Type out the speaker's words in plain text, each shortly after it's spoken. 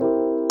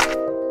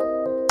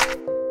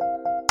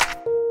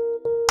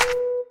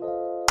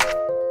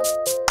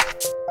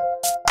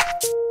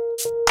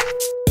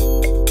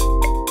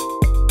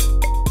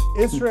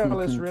Israel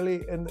is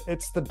really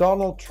it's the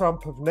Donald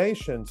Trump of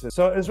nations.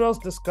 So Israel's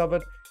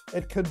discovered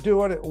it can do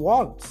what it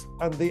wants,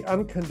 and the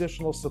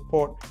unconditional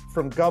support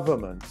from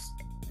governments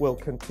will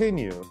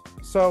continue.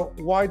 So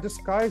why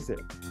disguise it?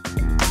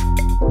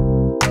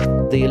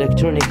 The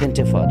Electronic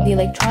Intifada. The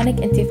Electronic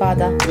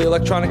Intifada. The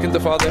Electronic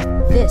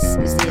Intifada. This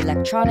is the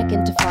Electronic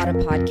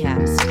Intifada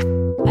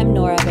podcast. I'm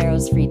Nora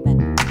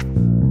Barrows-Friedman.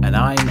 And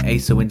I'm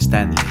Asa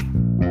Winstanley.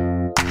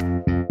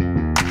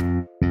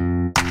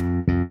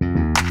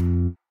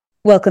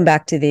 Welcome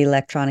back to the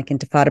Electronic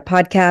Intifada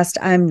podcast.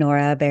 I'm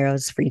Nora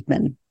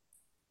Barrows-Friedman.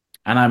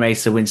 And I'm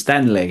Asa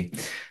Winstanley.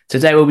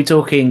 Today we'll be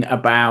talking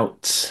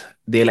about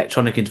the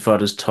Electronic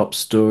Intifada's top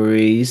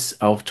stories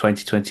of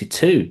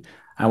 2022.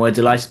 And we're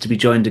delighted to be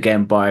joined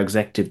again by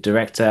Executive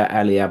Director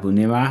Ali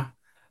Abunimah,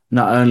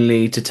 not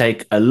only to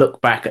take a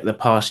look back at the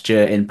past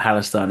year in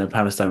Palestine and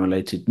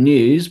Palestine-related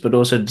news, but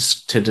also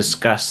to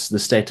discuss the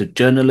state of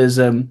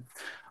journalism,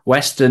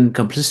 Western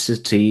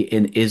complicity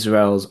in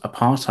Israel's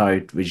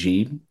apartheid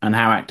regime, and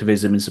how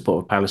activism in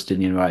support of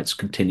Palestinian rights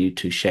continue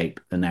to shape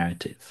the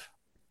narrative.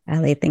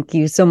 Ali, thank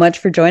you so much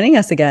for joining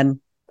us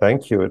again.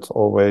 Thank you. It's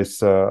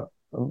always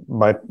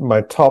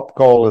my top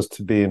goal is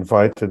to be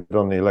invited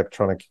on the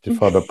Electronic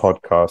Intifada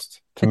podcast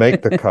to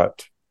make the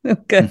cut. Oh,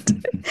 good.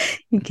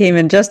 You came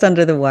in just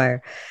under the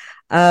wire.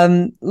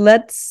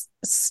 Let's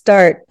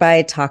start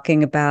by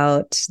talking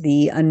about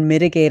the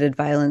unmitigated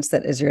violence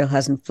that Israel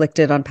has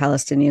inflicted on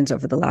Palestinians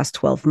over the last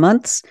 12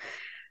 months.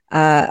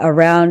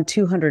 Around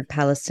 200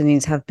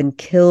 Palestinians have been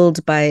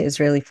killed by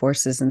Israeli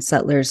forces and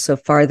settlers so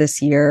far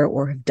this year,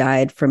 or have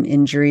died from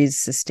injuries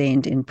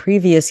sustained in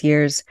previous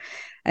years.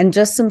 And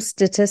just some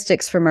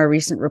statistics from our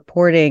recent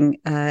reporting,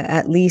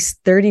 at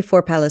least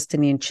 34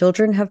 Palestinian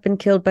children have been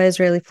killed by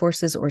Israeli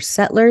forces or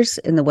settlers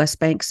in the West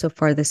Bank so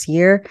far this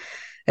year.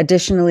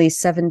 Additionally,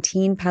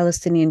 17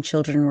 Palestinian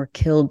children were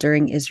killed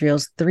during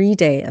Israel's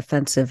 3-day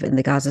offensive in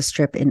the Gaza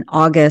Strip in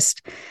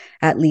August.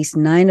 At least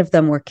 9 of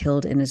them were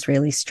killed in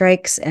Israeli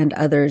strikes, and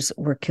others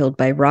were killed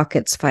by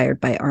rockets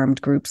fired by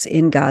armed groups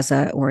in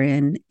Gaza or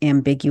in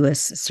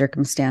ambiguous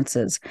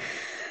circumstances.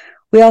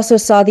 We also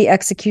saw the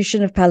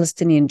execution of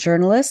Palestinian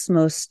journalists,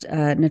 most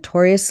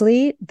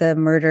notoriously the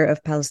murder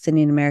of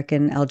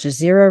Palestinian-American Al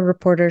Jazeera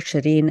reporter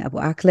Shireen Abu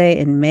Akleh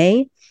in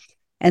May.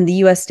 And the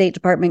U.S. State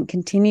Department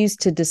continues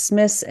to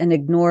dismiss and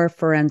ignore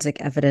forensic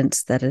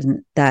evidence that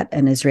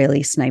an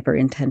Israeli sniper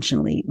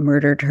intentionally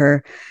murdered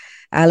her.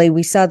 Ali,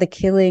 we saw the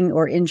killing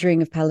or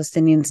injuring of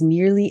Palestinians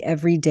nearly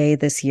every day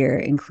this year,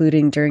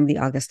 including during the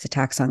August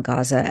attacks on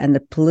Gaza, and the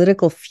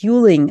political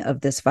fueling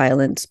of this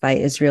violence by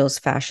Israel's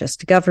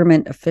fascist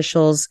government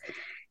officials.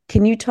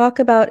 Can you talk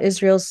about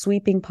Israel's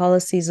sweeping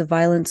policies of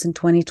violence in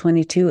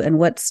 2022 and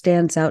what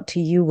stands out to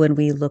you when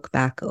we look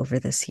back over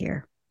this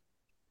year?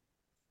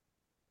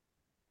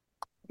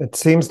 It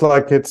seems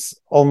like it's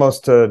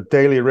almost a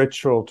daily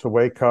ritual to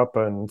wake up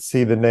and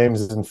see the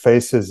names and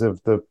faces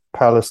of the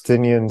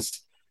Palestinians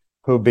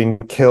who've been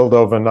killed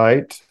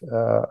overnight,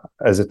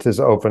 as it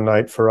is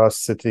overnight for us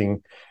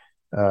sitting,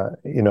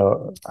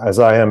 as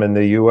I am in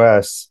the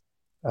US,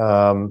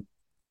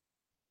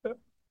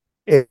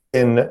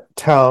 in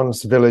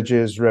towns,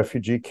 villages,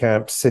 refugee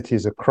camps,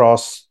 cities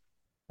across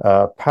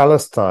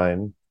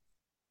Palestine.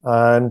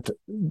 And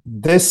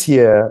this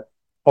year,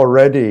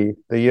 already,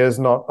 the year's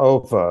not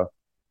over,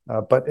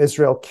 but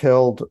Israel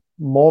killed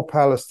more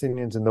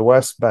Palestinians in the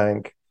West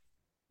Bank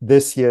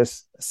this year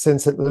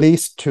since at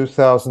least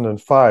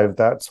 2005.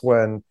 That's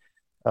when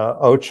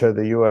OCHA,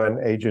 the UN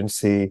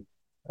agency,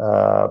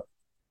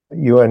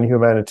 UN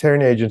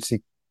humanitarian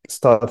agency,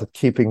 started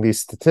keeping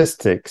these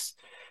statistics.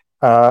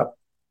 And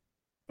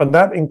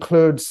that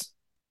includes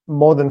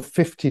more than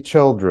 50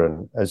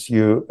 children, as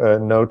you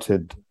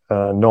noted,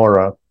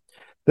 Nora.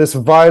 This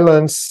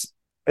violence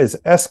is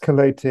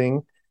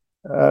escalating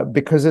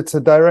because it's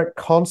a direct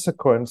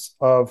consequence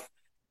of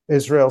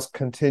Israel's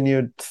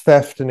continued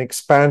theft and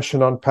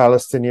expansion on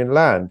Palestinian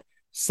land.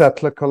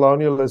 Settler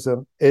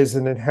colonialism is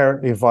an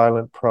inherently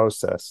violent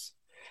process.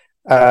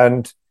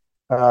 And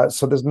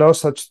so there's no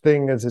such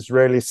thing as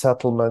Israeli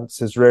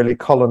settlements, Israeli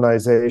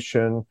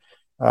colonization,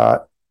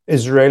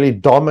 Israeli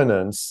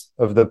dominance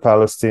of the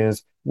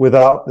Palestinians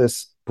without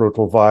this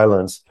brutal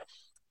violence.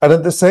 And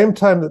at the same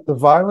time that the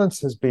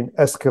violence has been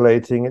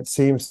escalating, it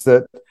seems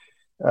that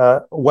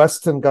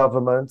Western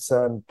governments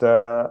and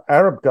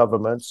Arab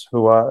governments,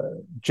 who are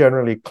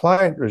generally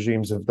client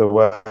regimes of the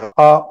West,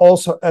 are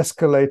also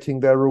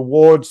escalating their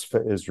rewards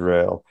for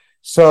Israel.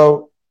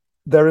 So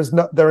there are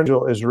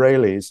individual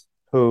Israelis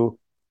who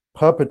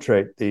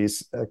perpetrate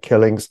these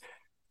killings,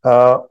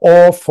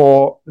 or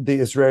for the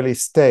Israeli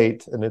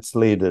state and its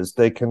leaders.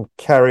 They can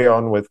carry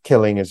on with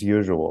killing as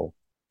usual.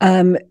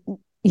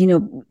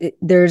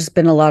 There's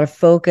been a lot of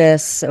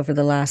focus over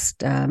the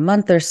last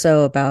month or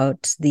so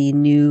about the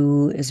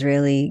new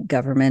Israeli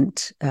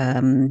government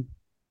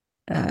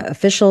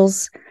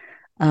officials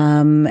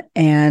And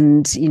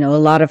a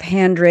lot of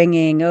hand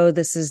wringing. Oh,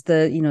 this is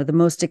the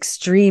most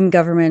extreme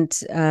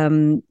government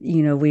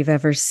we've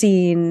ever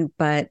seen.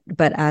 But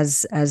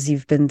as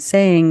you've been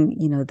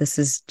saying, this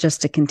is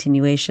just a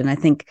continuation. I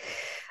think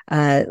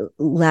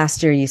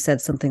last year you said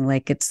something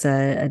like it's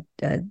a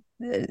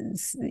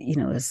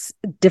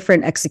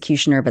different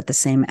executioner but the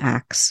same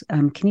axe.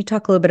 Can you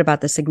talk a little bit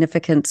about the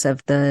significance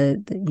of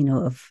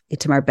of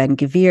Itamar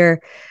Ben-Gvir?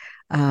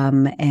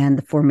 And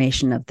the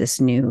formation of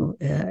this new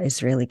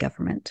Israeli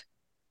government.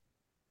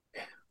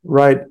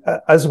 Right.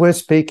 As we're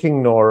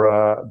speaking,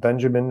 Nora,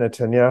 Benjamin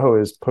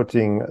Netanyahu is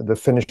putting the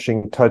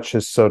finishing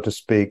touches, so to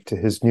speak, to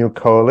his new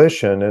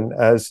coalition. And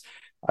as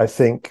I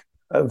think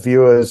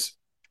viewers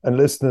and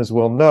listeners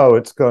will know,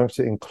 it's going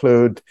to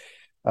include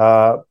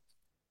Itamar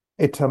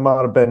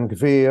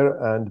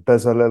Ben-Gvir and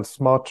Bezalel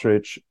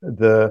Smotrich,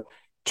 the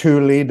two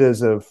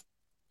leaders of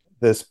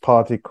this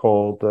party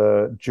called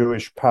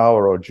Jewish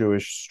Power or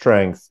Jewish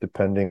Strength,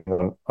 depending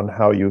on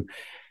how you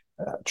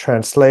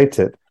translate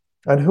it.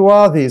 And who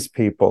are these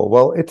people?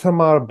 Well,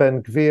 Itamar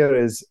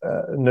Ben-Gvir is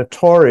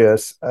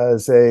notorious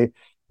as an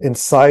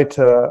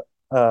inciter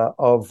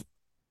of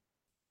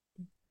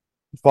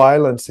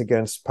violence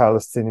against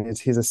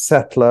Palestinians. He's a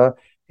settler.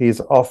 He's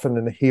often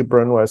in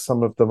Hebron, where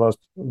some of the most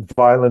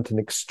violent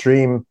and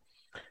extreme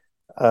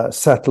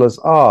settlers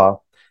are.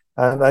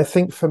 And I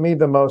think for me,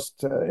 the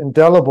most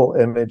indelible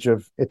image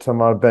of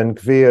Itamar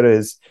Ben-Gvir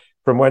is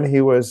from when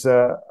he was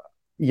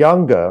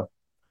younger.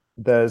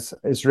 There's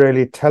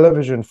Israeli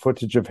television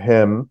footage of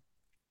him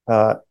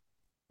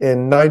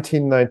in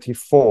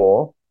 1994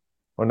 or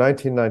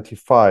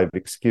 1995,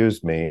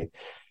 excuse me,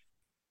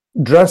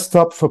 dressed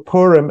up for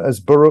Purim as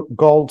Baruch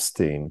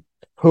Goldstein.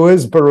 Who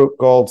is Baruch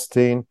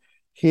Goldstein?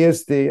 He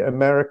is the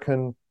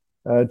American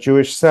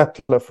Jewish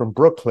settler from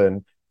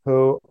Brooklyn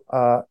who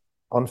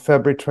on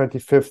February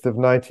 25th of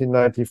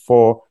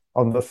 1994,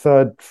 on the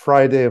third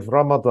Friday of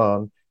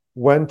Ramadan,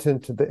 went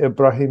into the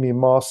Ibrahimi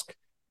Mosque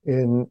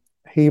in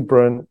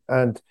Hebron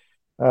and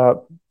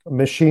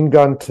machine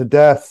gunned to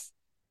death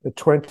the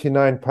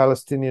 29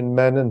 Palestinian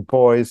men and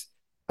boys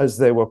as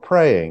they were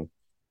praying.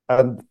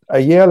 And a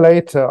year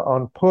later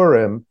on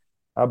Purim,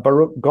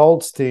 Baruch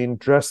Goldstein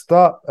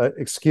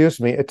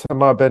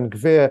Itamar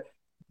Ben-Gvir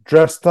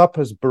dressed up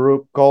as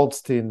Baruch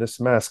Goldstein, this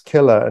mass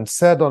killer, and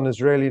said on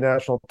Israeli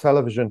national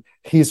television,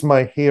 "He's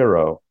my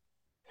hero."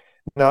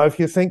 Now, if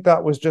you think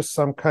that was just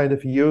some kind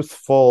of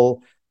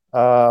youthful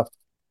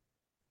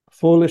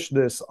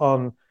foolishness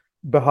on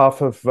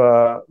behalf of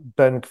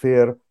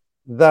Ben-Gvir,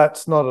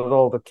 that's not at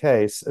all the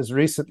case. As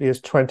recently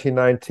as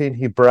 2019,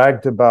 he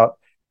bragged about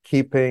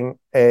keeping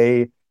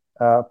a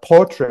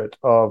portrait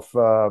of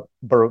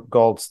Baruch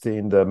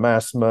Goldstein, the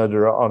mass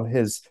murderer, on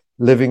his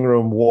living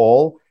room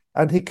wall.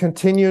 And he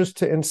continues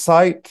to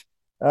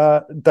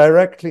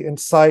directly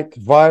incite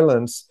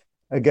violence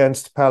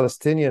against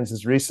Palestinians.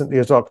 As recently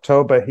as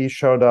October, he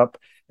showed up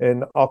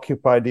in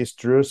occupied East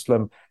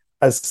Jerusalem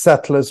as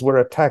settlers were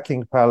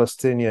attacking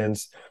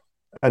Palestinians,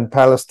 and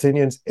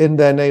Palestinians in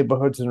their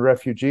neighborhoods and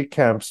refugee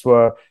camps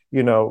were,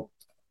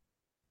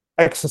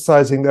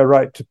 exercising their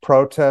right to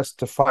protest,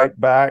 to fight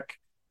back.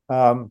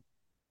 Ben-Gvir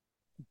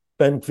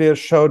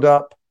showed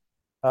up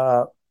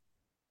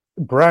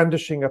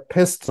brandishing a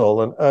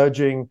pistol and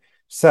urging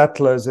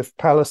settlers, if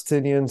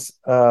Palestinians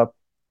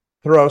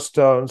throw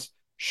stones,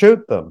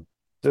 shoot them.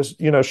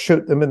 Just,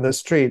 shoot them in the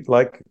street,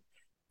 like,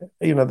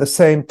 the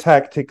same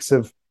tactics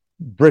of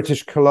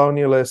British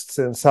colonialists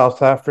in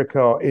South Africa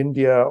or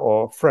India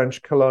or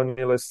French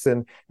colonialists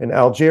in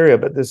Algeria.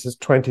 But this is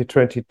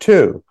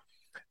 2022.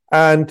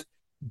 And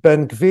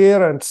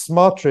Ben-Gvir and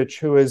Smotrich,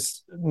 who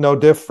is no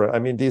different, I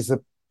mean, these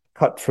are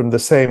cut from the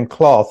same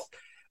cloth,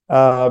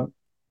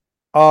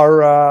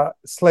 are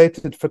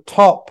slated for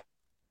top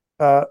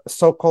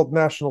so-called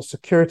national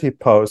security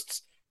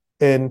posts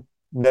in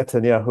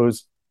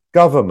Netanyahu's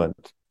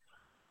government.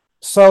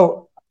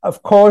 So,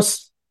 of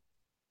course,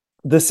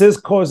 this is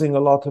causing a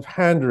lot of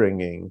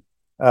hand-wringing,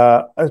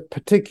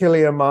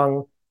 particularly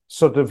among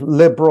sort of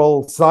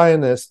liberal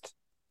Zionist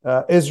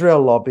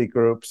Israel lobby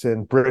groups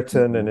in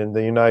Britain and in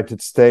the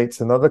United States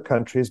and other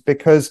countries,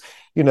 because,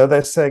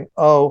 they're saying,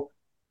 oh,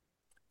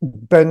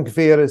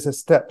 Ben-Gvir is a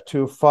step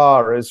too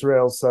far.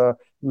 Israel's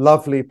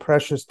lovely,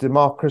 precious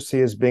democracy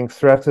is being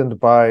threatened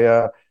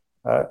by,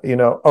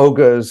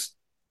 ogres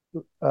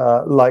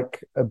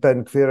like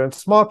Ben-Gvir and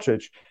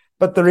Smotrich.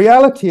 But the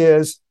reality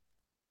is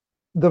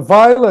the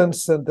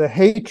violence and the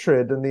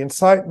hatred and the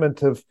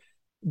incitement of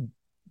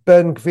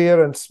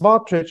Ben-Gvir and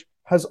Smotrich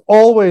has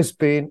always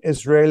been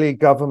Israeli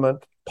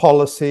government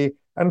policy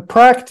and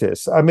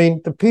practice. I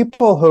mean, the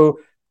people who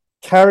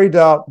carried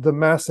out the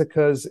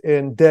massacres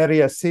in Deir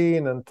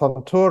Yassin and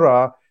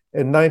Tantura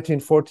in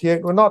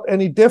 1948 were not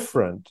any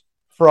different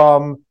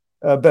from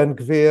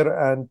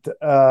Ben-Gvir and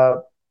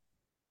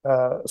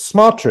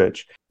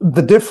Smotrich.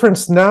 The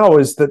difference now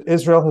is that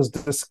Israel has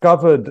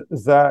discovered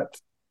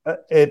that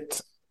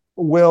it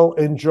will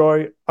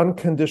enjoy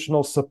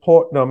unconditional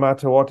support no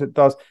matter what it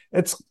does.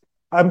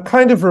 I'm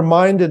kind of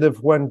reminded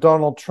of when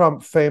Donald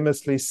Trump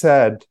famously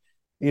said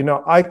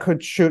I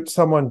could shoot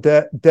someone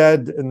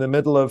dead in the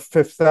middle of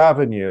Fifth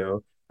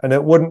Avenue and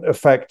it wouldn't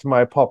affect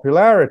my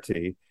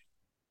popularity.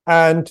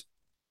 And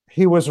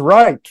he was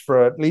right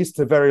for at least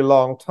a very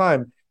long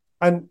time.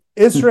 And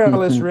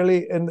Israel is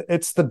really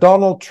it's the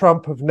Donald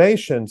Trump of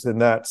nations in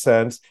that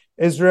sense.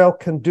 Israel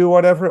can do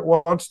whatever it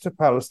wants to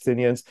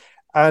Palestinians.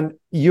 And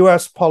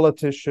US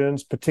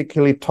politicians,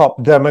 particularly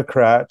top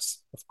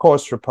Democrats, of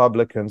course,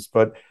 Republicans,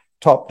 but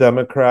top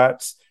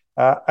Democrats,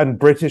 and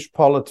British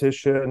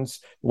politicians,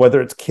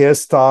 whether it's Keir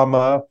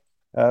Starmer,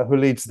 who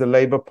leads the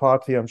Labour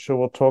Party, I'm sure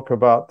we'll talk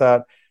about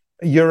that,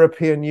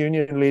 European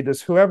Union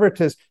leaders, whoever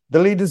it is, the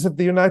leaders of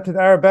the United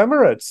Arab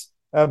Emirates.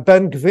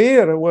 Ben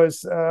Gvir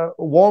was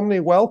warmly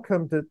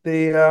welcomed at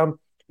the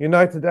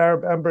United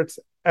Arab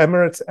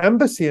Emirates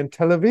embassy in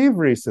Tel Aviv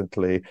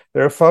recently.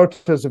 There are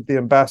photos of the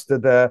ambassador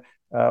there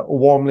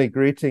warmly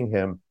greeting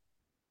him.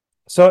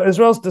 So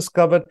Israel's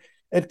discovered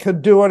it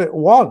can do what it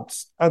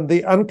wants, and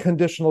the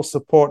unconditional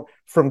support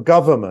from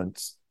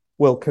governments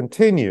will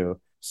continue.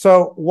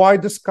 So why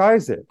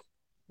disguise it?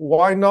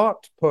 Why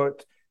not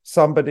put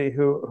somebody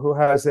who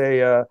has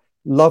a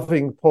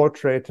loving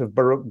portrait of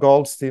Baruch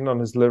Goldstein on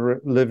his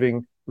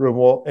living room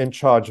wall in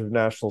charge of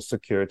national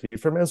security?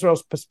 From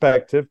Israel's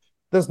perspective,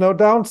 there's no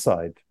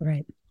downside.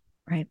 Right.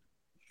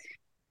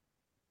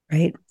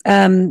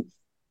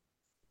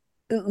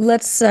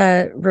 Let's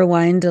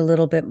rewind a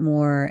little bit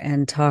more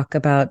and talk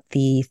about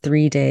the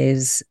 3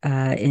 days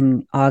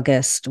in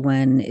August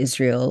when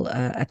Israel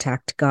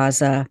attacked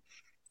Gaza.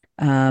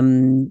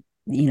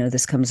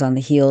 This comes on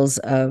the heels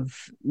of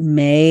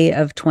May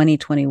of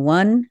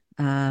 2021,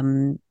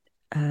 when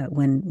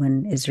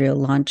Israel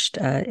launched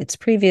its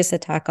previous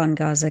attack on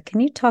Gaza. Can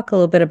you talk a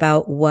little bit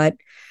about what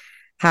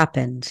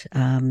happened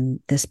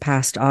this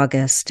past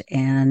August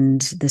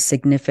and the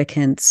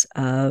significance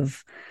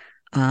of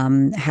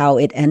how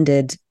it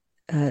ended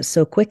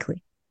so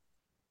quickly?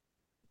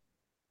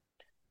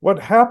 What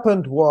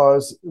happened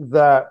was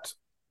that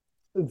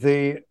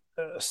the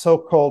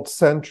so-called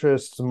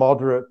centrist,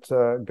 moderate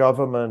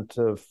government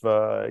of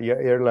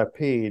Yair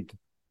Lapid,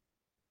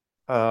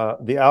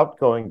 the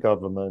outgoing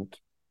government,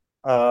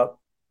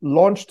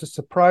 launched a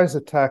surprise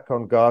attack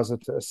on Gaza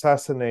to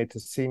assassinate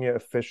a senior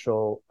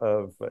official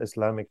of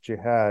Islamic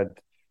Jihad,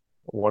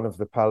 one of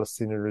the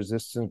Palestinian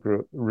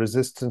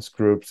resistance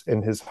groups,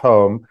 in his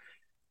home,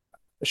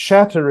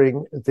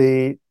 shattering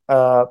the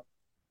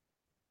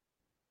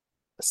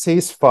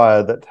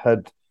ceasefire that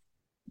had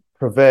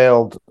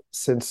prevailed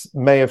since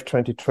May of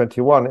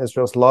 2021,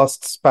 Israel's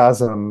last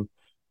spasm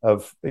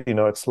of,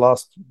 its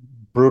last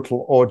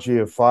brutal orgy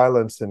of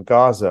violence in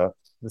Gaza.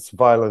 This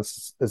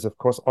violence is, of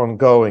course,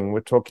 ongoing.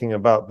 We're talking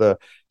about the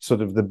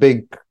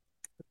big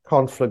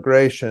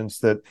conflagrations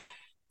that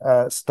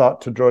start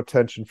to draw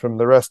attention from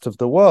the rest of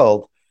the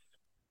world.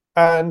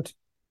 And,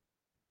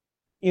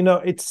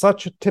 it's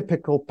such a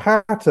typical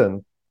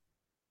pattern.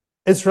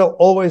 Israel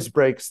always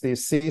breaks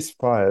these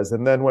ceasefires,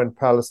 and then when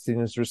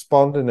Palestinians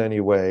respond in any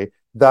way,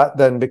 that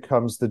then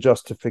becomes the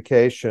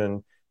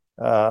justification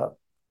by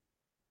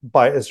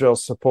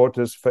Israel's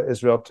supporters for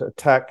Israel to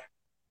attack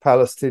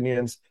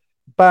Palestinians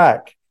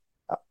back.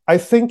 I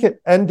think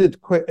it ended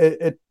quick.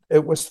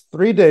 It was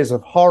 3 days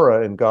of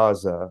horror in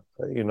Gaza,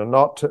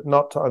 not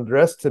to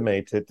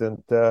underestimate it.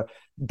 And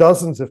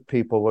dozens of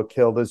people were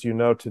killed, as you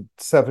noted,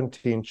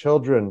 17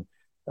 children,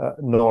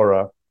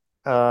 Nora.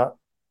 But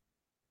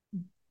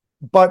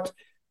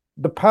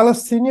the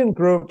Palestinian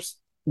groups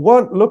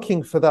weren't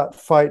looking for that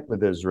fight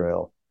with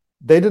Israel.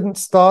 They didn't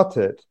start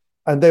it,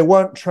 and they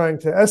weren't trying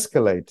to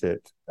escalate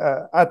it.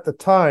 At the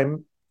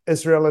time,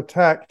 Israel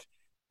attacked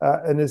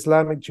an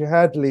Islamic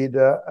Jihad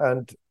leader,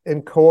 and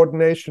in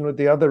coordination with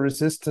the other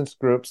resistance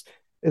groups,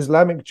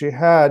 Islamic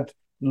Jihad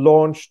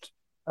launched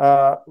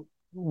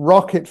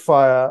rocket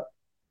fire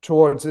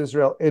towards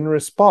Israel in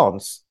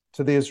response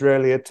to the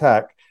Israeli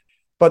attack.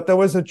 But there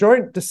was a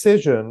joint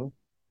decision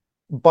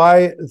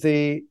by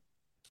the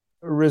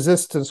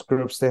resistance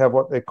groups. They have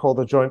what they call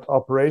the Joint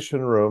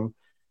Operation Room,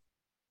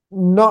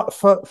 not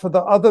for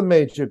the other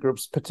major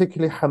groups,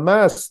 particularly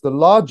Hamas, the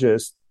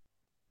largest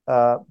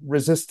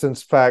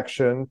resistance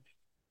faction,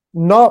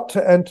 not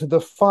to enter the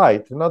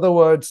fight. In other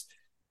words,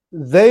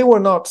 they were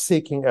not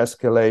seeking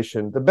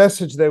escalation. The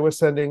message they were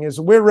sending is,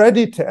 we're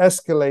ready to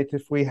escalate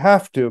if we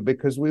have to,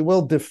 because we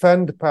will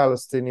defend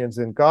Palestinians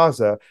in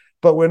Gaza,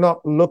 but we're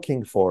not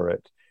looking for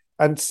it.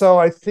 And so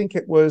I think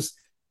it was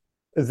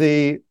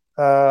the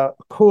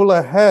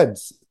cooler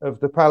heads of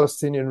the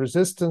Palestinian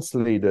resistance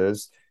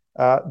leaders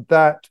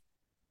that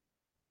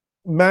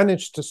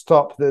managed to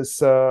stop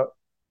this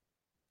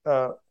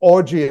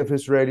orgy of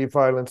Israeli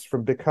violence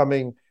from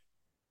becoming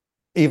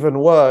even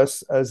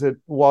worse, as it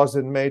was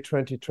in May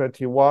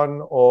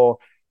 2021 or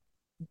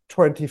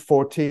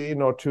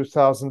 2014 or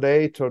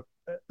 2008, or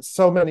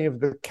so many of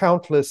the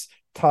countless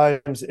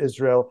times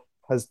Israel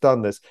has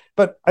done this.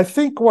 But I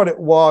think what it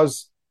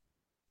was,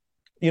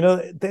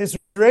 the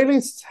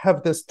Israelis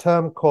have this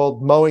term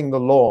called mowing the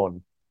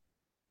lawn,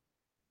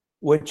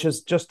 which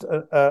is just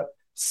a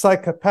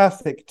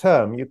psychopathic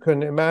term. You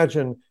can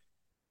imagine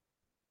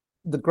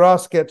the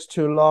grass gets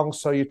too long,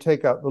 so you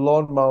take out the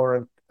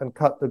lawnmower and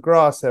cut the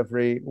grass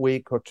every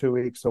week or 2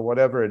 weeks or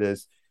whatever it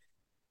is.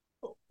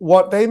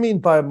 What they mean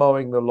by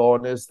mowing the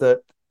lawn is that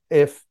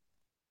if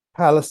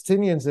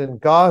Palestinians in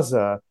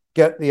Gaza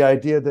get the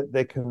idea that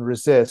they can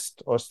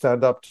resist or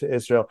stand up to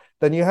Israel,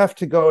 then you have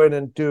to go in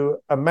and do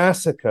a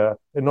massacre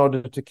in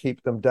order to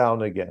keep them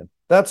down again.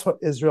 That's what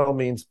Israel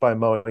means by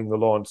mowing the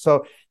lawn.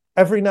 So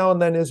every now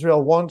and then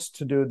Israel wants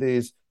to do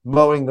these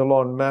mowing the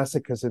lawn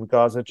massacres in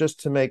Gaza just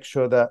to make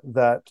sure that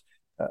that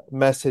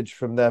message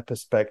from their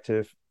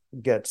perspective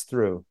gets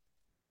through.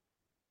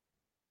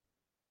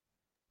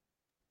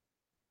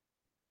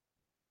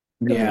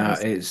 Yeah,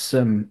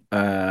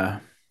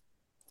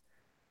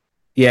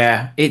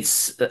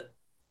 it's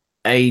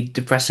a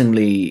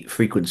depressingly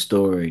frequent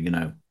story,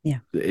 Yeah.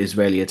 the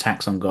Israeli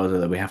attacks on Gaza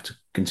that we have to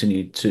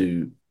continue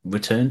to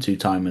return to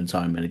time and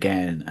time and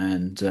again.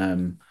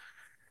 And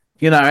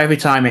every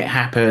time it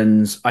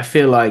happens, I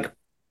feel like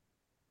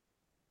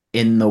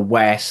in the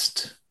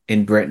West,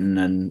 in Britain,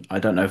 and I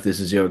don't know if this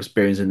is your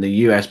experience in the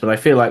US, but I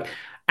feel like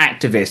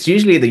activists,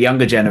 usually the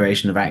younger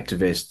generation of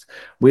activists,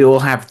 we all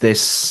have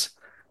this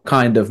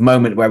kind of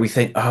moment where we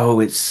think, oh,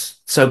 it's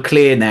so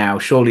clear now.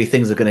 Surely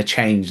things are going to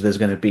change. There's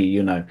going to be,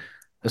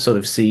 a sort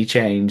of sea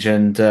change.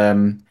 And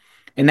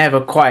it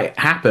never quite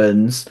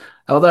happens.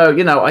 Although,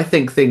 I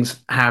think things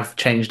have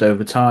changed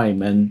over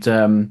time. And,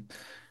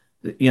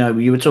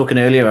 you were talking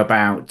earlier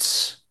about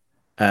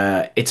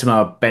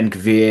Itamar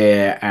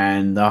Ben-Gvir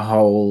and the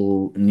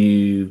whole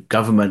new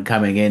government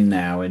coming in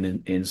now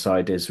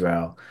inside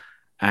Israel.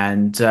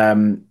 And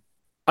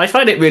I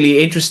find it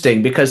really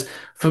interesting because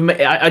for me,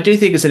 I do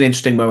think it's an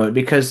interesting moment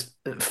because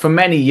for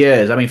many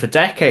years, I mean, for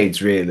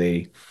decades,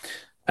 really,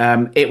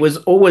 it was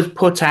always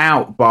put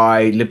out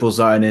by liberal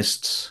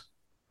Zionists,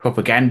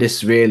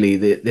 propagandists, really,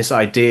 this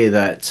idea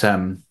that,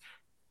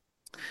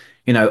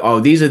 oh,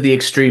 these are the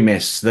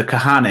extremists, the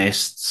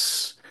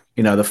Kahanists,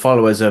 the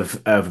followers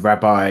of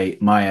Rabbi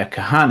Meir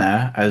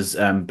Kahana, as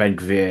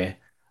Ben-Gvir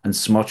and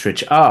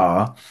Smotrich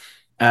are,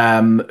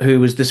 who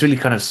was this really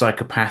kind of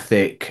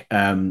psychopathic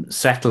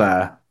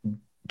settler,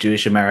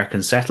 Jewish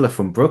American settler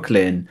from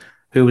Brooklyn,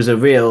 who was a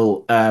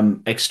real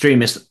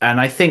extremist.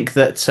 And I think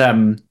that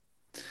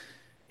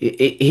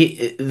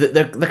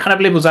the kind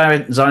of liberal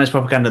Zionist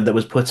propaganda that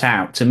was put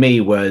out to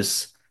me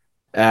was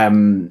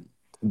um,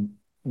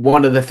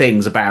 one of the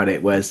things about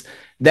it was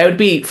there would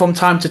be from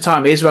time to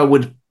time Israel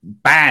would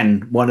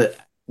ban one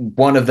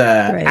of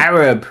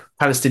the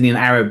Palestinian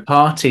Arab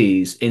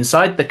parties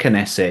inside the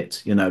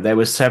Knesset. There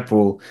were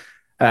several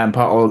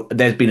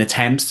there's been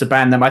attempts to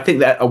ban them. I think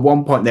that at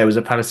one point there was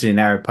a Palestinian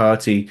Arab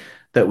party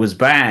that was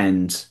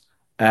banned,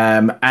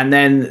 and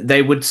then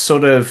they would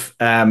sort of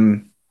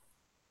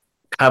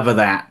cover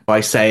that by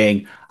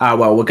saying, "Oh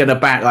well, we're going to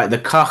ban like the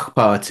Koch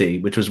party,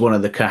 which was one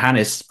of the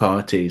Kahanist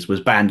parties,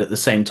 was banned at the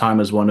same time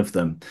as one of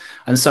them,"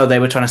 and so they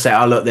were trying to say,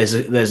 "Oh look,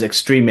 there's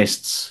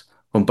extremists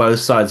on both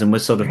sides, and we're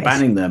sort of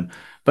banning them."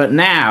 But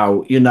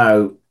now,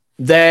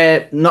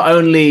 they're not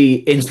only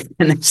in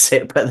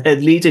Knesset, but they're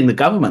leading the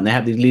government. They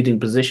have these leading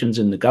positions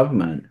in the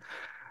government.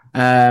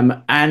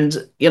 And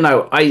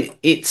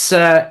it's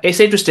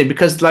interesting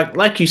because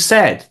like you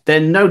said,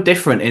 they're no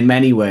different in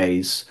many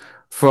ways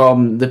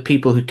from the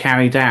people who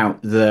carried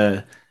out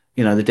the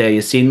Deir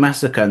Yassin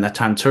massacre and the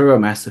Tantura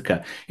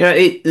massacre.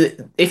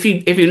 If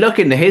you look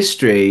into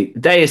history,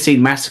 Deir Yassin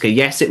massacre,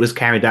 yes, it was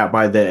carried out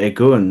by the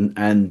Egun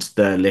and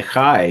the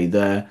Lichai,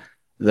 the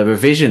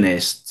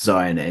revisionist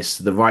Zionists,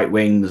 the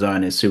right-wing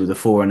Zionists who were the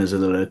forerunners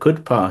of the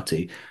Likud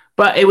party.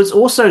 But it was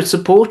also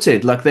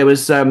supported, like it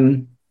was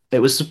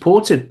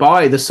supported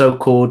by the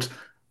so-called,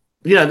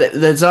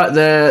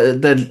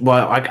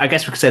 well, I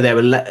guess we could say they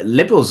were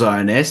liberal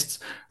Zionists.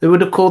 They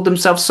would have called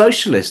themselves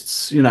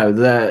socialists.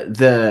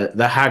 The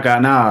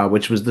Haganah,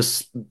 which was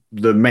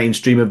the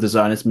mainstream of the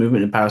Zionist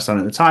movement in Palestine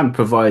at the time,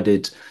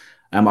 provided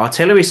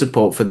artillery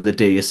support for the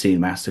Deir Yassin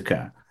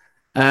massacre.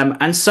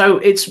 And so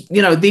it's,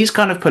 these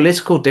kind of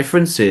political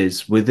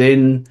differences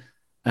within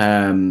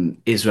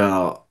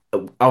Israel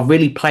are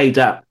really played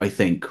up, I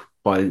think,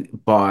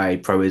 by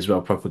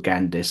pro-Israel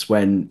propagandists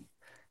when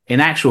in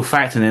actual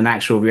fact and in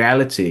actual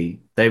reality,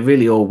 they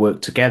really all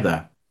work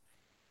together.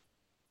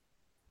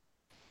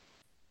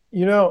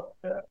 The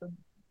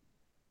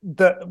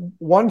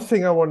one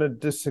thing I want to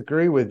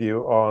disagree with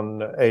you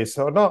on,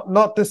 Asa,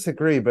 not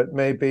disagree, but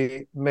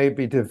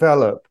maybe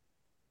develop.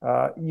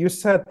 You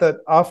said that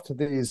after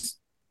these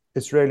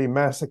Israeli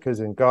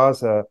massacres in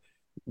Gaza,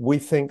 we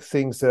think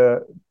things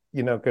are,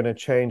 going to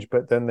change,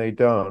 but then they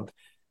don't.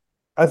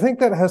 I think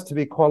that has to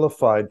be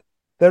qualified.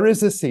 There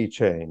is a sea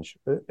change.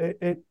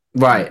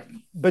 Right.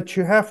 But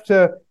you have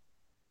to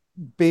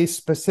be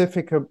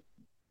specific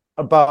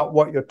about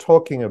what you're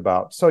talking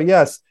about. So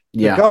yes,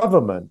 the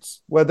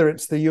governments, whether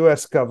it's the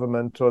US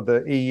government or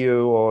the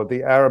EU or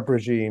the Arab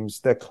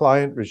regimes, their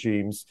client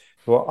regimes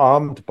who are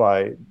armed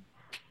by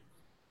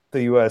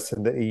the US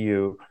and the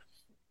EU,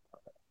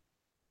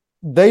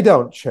 they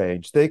don't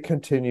change. They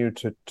continue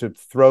to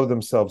throw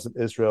themselves at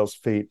Israel's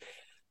feet.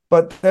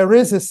 But there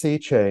is a sea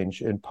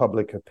change in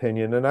public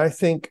opinion. And I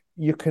think,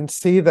 you can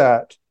see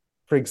that,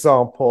 for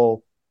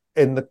example,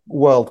 in the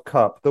World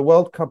Cup. The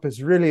World Cup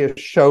is really a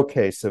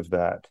showcase of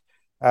that.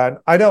 And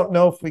I don't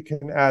know if we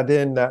can add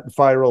in that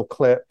viral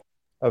clip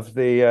of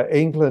the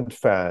England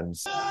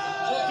fans. First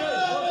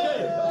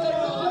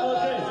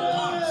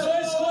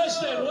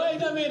question,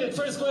 wait a minute.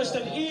 First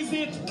question, is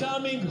it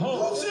coming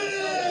home?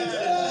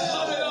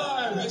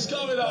 It's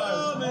coming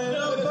home.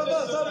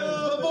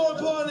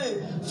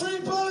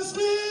 Free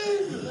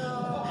Palestine!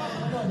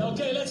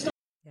 Okay, let's start.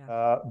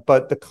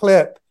 But the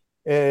clip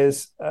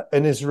is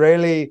an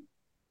Israeli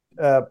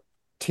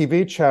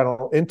TV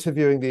channel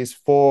interviewing these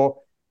four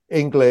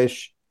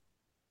English,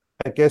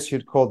 I guess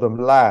you'd call them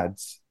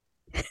lads,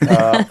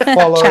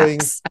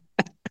 following.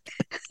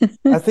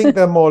 I think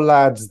they're more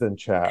lads than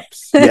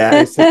chaps.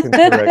 Yeah. Asa can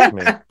correct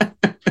me.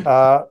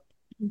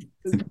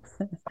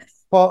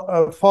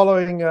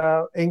 Following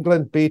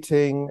England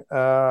beating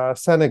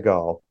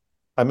Senegal.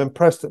 I'm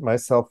impressed at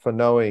myself for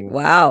knowing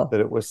Wow. that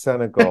it was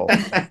Senegal.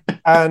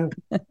 And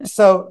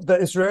so the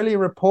Israeli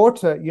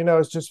reporter,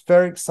 is just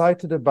very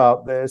excited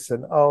about this.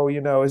 And,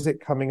 is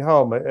it coming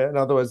home? In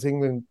other words,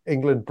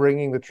 England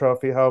bringing the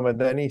trophy home. And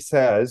then he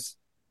says,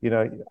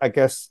 I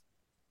guess,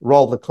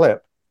 roll the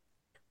clip.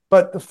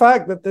 But the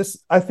fact that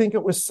I think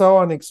it was so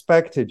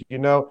unexpected,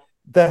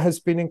 there has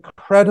been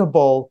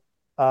incredible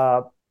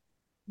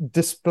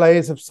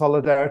displays of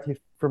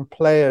solidarity from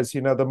players.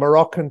 The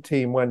Moroccan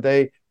team, when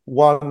they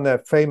won their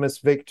famous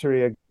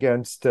victory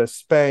against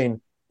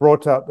Spain,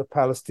 brought out the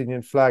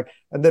Palestinian flag.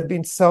 And there have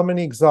been so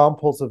many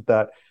examples of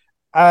that.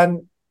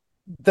 And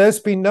there's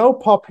been no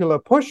popular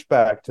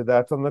pushback to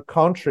that. On the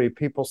contrary,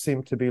 people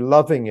seem to be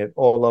loving it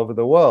all over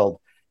the world.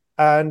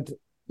 And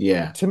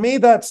to me,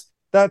 that's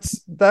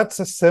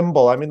a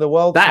symbol. I mean, the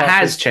World Cup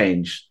has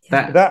changed.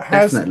 That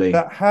has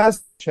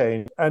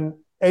changed. And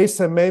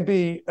Asa,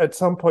 maybe at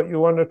some point you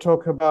want to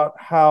talk about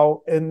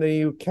how in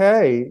the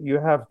UK you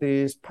have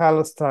these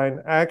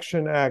Palestine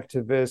action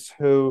activists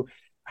who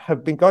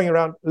have been going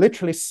around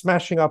literally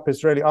smashing up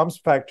Israeli arms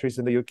factories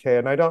in the UK.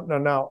 And I don't know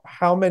now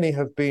how many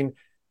have been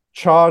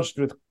charged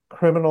with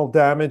criminal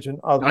damage and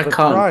other crimes.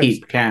 I can't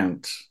keep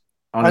count,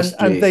 honestly.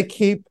 And they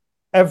keep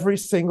every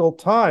single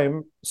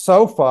time,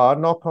 so far,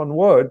 knock on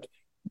wood,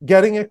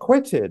 getting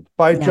acquitted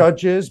by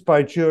judges,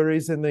 by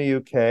juries in the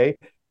UK,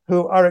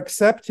 who are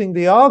accepting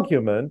the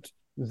argument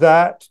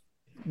that,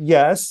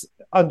 yes,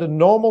 under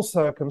normal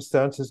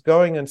circumstances,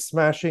 going and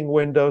smashing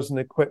windows and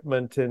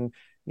equipment in,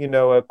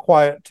 a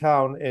quiet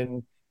town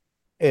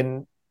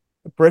in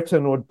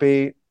Britain would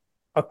be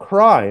a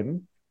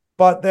crime,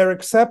 but they're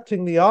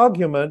accepting the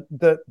argument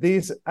that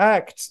these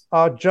acts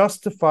are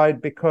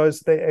justified because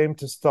they aim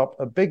to stop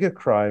a bigger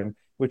crime,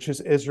 which is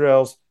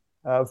Israel's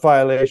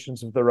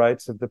violations of the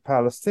rights of the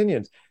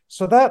Palestinians.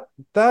 So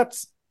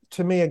that's,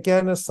 to me,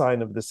 again, a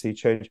sign of the sea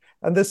change.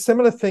 And there's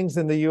similar things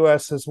in the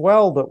US as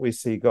well that we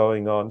see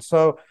going on.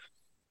 So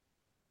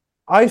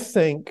I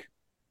think,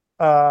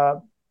 I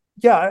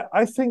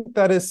think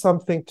that is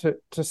something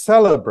to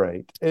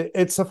celebrate.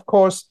 It's, of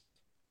course,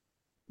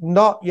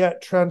 not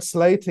yet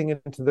translating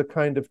into the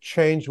kind of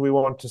change we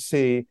want to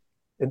see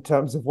in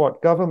terms of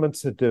what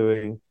governments are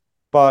doing,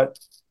 but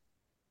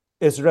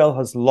Israel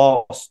has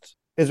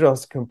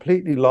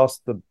completely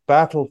lost the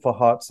battle for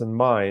hearts and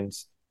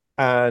minds,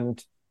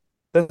 and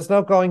there's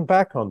no going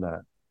back on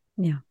that.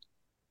 Yeah.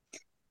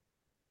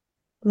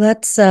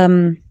 Let's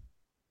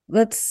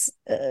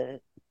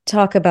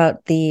talk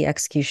about the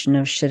execution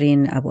of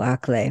Shireen Abu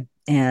Akleh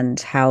and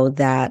how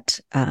that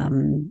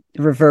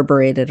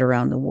reverberated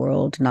around the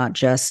world, not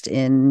just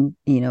in,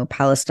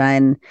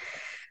 Palestine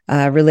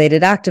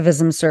related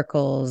activism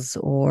circles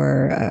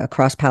or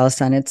across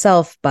Palestine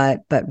itself,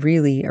 but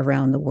really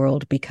around the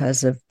world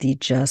because of the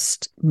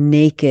just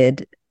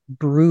naked,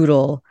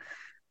 brutal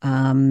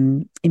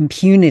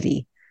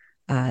impunity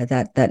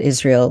that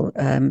Israel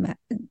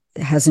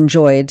has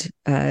enjoyed,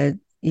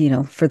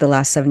 for the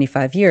last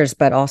 75 years,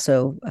 but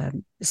also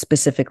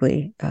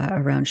specifically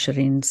around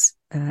Shireen's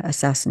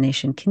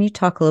assassination. Can you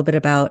talk a little bit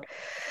about?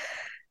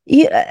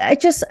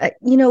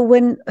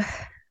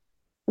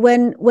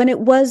 When it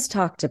was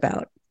talked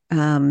about,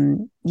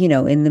 in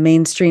the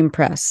mainstream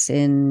press,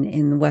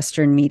 in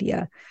Western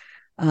media,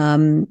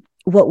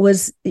 what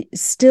was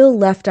still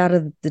left out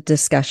of the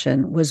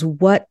discussion was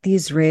what the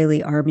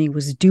Israeli army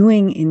was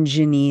doing in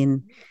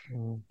Jenin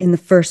in the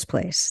first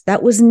place.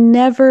 That was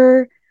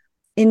never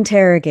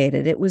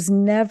interrogated. It was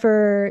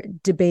never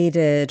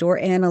debated or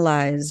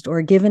analyzed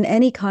or given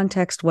any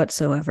context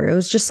whatsoever. It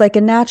was just like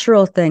a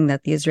natural thing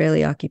that the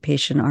Israeli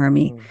occupation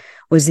army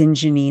was in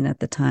Jenin at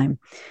the time.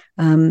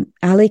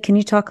 Ali, can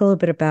you talk a little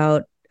bit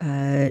about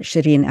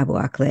Shireen Abu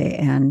Akleh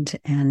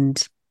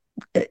and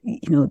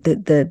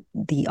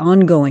the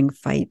ongoing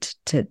fight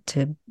to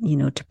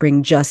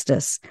bring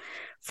justice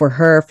for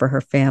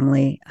her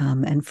family,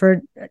 and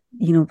for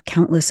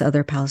countless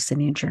other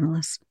Palestinian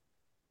journalists?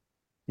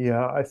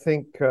 Yeah, I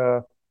think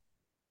that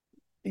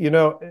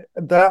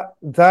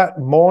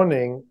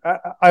morning,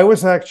 I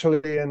was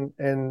actually in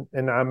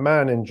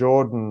Amman in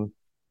Jordan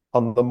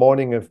on the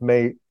morning of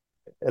May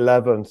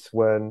 11th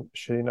when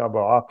Shireen Abu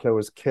Akleh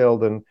was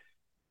killed, and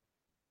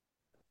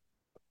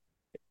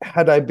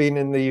had I been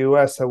in the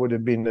US, I would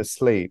have been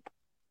asleep.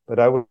 But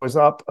I was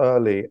up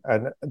early,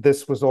 and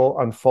this was all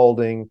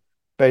unfolding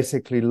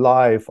basically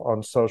live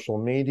on social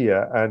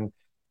media. And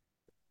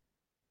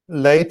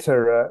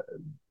later,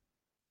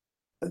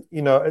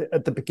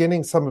 at the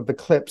beginning, some of the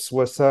clips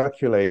were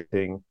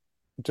circulating,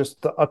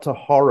 just the utter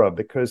horror,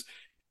 because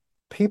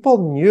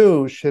people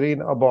knew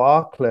Shireen Abu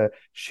Akleh.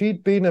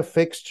 She'd been a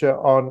fixture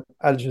on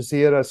Al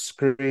Jazeera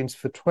screens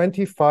for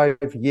 25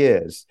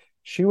 years.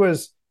 She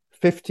was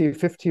 50,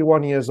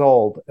 51 years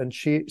old. And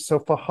so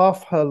for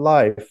half her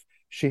life,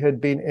 she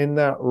had been in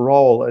that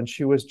role, and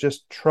she was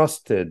just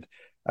trusted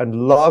and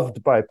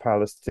loved by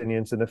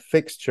Palestinians and a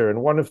fixture,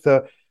 and one of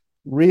the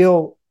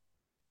real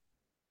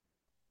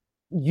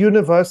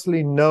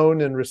universally known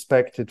and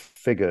respected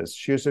figures.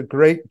 She was a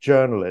great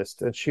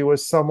journalist, and she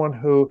was someone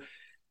who,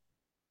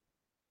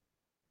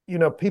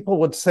 people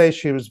would say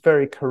she was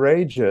very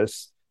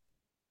courageous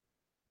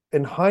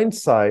in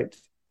hindsight,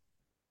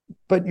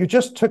 but you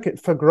just took it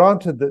for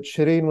granted that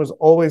Shireen was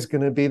always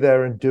going to be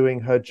there and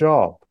doing her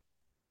job.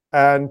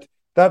 And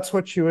that's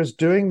what she was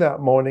doing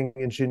that morning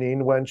in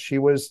Jenin when she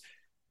was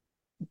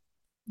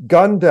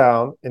gunned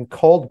down in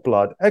cold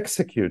blood,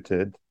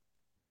 executed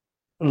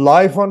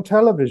live on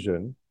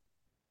television,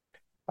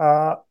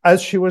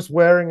 as she was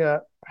wearing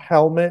a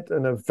helmet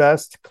and a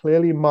vest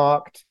clearly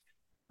marked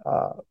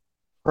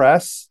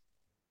press.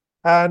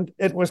 And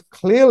it was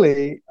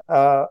clearly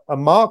a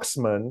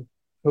marksman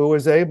who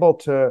was able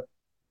to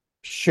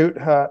shoot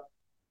her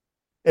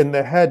in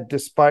the head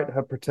despite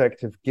her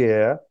protective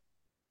gear.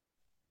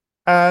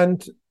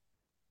 And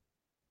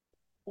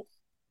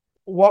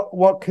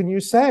what can you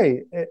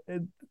say?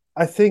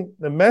 I think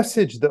the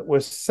message that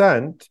was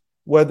sent,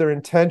 whether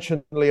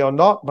intentionally or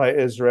not by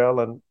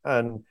Israel,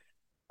 and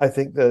I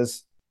think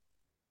there's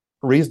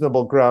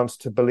reasonable grounds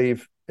to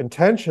believe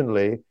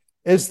intentionally,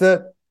 is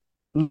that,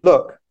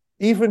 look,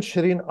 even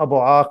Shireen Abu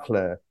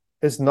Akleh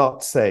is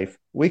not safe.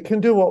 We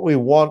can do what we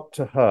want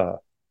to her.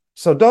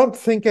 So don't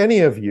think any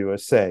of you are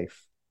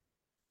safe.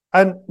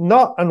 And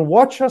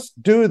watch us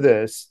do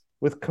this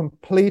with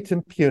complete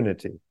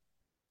impunity.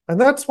 And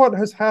that's what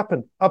has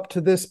happened up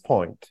to this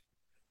point.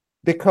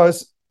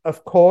 Because,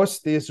 of course,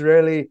 the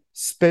Israeli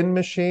spin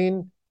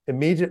machine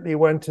immediately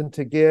went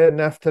into gear.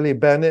 Naftali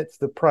Bennett,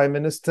 the prime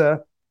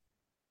minister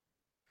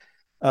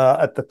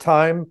at the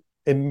time,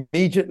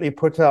 immediately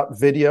put out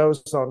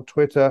videos on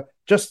Twitter,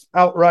 just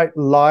outright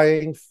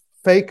lying,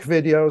 fake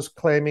videos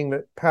claiming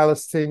that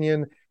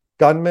Palestinian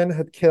gunmen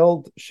had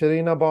killed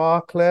Shireen Abu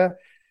Akleh.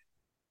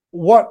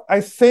 What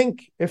I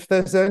think, if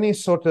there's any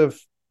sort of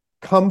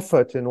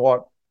comfort in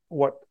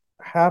what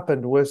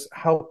happened, was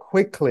how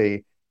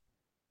quickly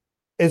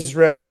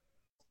Israel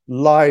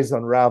lies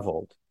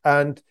unraveled.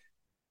 And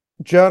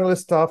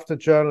journalist after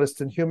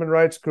journalist and human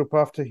rights group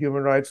after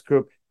human rights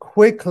group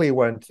quickly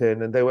went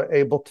in, and they were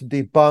able to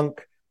debunk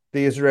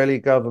the Israeli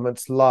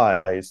government's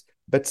lies.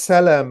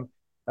 B'Tselem,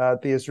 the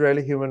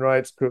Israeli human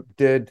rights group,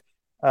 did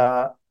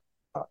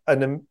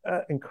an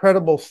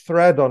incredible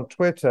thread on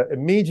Twitter,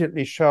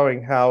 immediately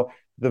showing how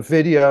the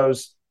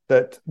videos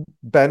that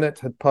Bennett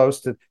had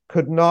posted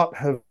could not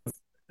have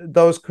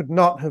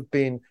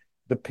been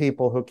the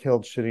people who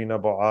killed Shireen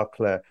Abu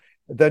Akleh.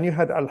 Then you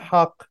had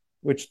Al-Haq,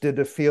 which did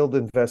a field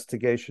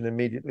investigation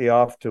immediately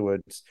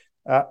afterwards.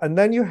 And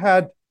then you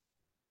had,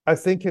 I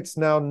think it's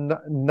now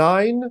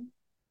 9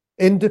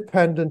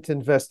 independent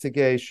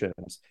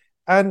investigations.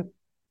 And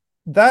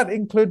that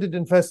included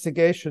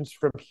investigations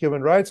from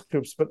human rights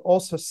groups, but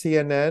also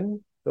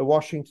CNN, the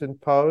Washington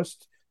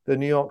Post, the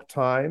New York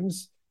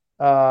Times,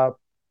 and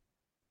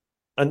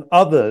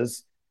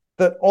others,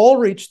 that all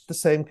reached the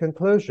same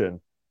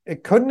conclusion.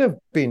 It couldn't have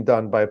been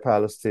done by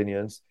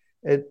Palestinians.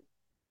 It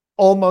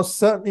almost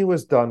certainly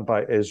was done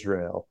by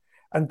Israel.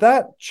 And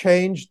that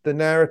changed the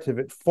narrative.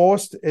 It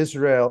forced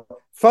Israel,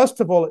 first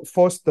of all, it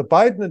forced the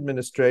Biden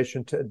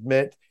administration to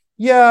admit,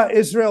 yeah,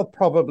 Israel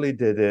probably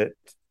did it,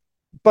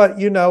 but,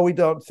 we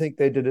don't think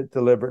they did it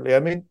deliberately. I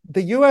mean,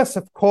 the US,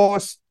 of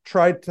course,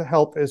 tried to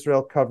help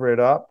Israel cover it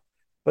up,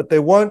 but they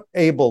weren't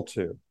able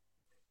to.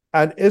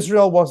 And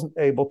Israel wasn't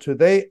able to.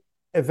 They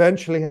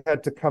eventually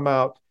had to come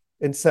out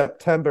in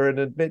September and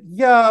admit,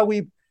 yeah,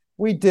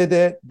 we did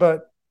it,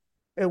 but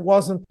it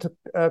wasn't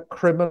a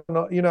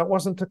criminal, it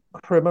wasn't a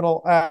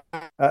criminal act.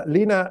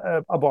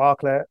 Lina Abu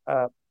Akleh,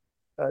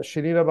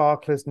 Shireen Abu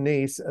Akleh's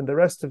niece, and the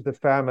rest of the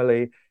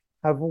family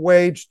have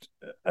waged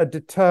a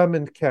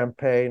determined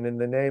campaign in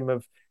the name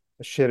of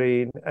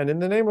Shireen and in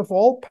the name of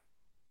all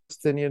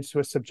Palestinians who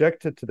are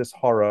subjected to this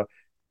horror,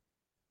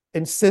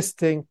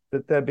 insisting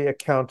that there be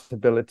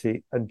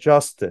accountability and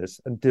justice,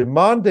 and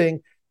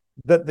demanding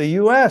that the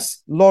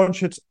US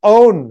launch its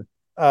own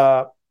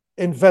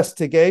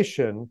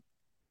investigation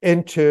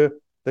into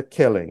the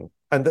killing,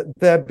 and that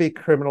there be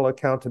criminal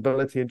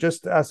accountability. And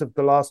just as of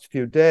the last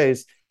few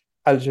days,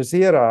 Al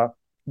Jazeera,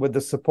 with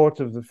the support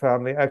of the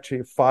family,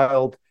 actually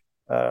filed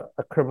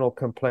a criminal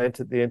complaint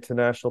at the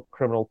International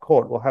Criminal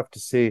Court. We'll have to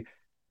see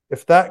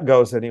if that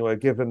goes anywhere,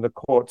 given the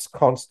court's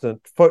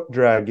constant foot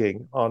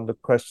dragging on the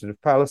question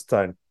of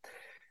Palestine.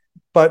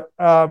 But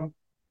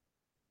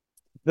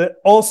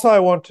Also, I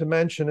want to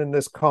mention in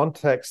this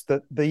context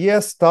that the year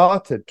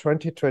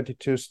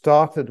 2022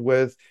 started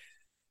with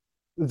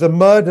the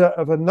murder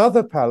of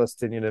another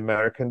Palestinian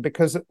American,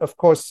 because, of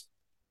course,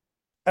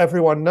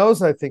 everyone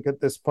knows, I think,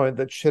 at this point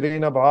that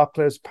Shireen Abu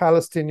Akleh is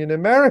Palestinian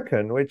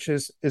American, which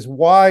is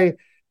why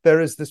there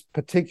is this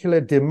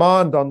particular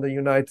demand on the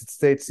United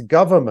States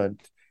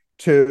government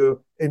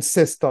to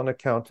insist on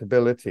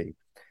accountability.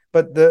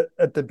 But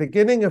at the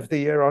beginning of the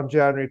year, on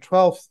January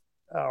 12th,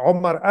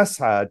 Omar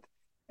Assad,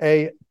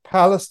 a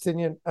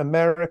Palestinian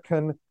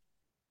American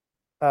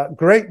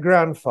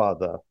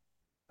great-grandfather,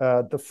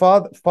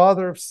 the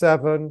father of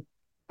 7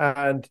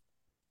 and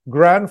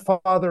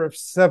grandfather of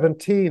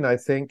 17, I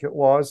think it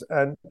was,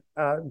 and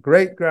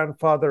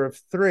great-grandfather of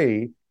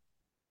 3,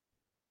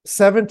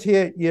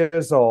 78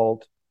 years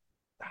old,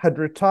 had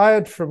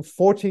retired from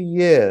 40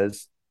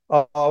 years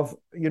of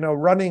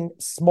running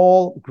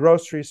small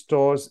grocery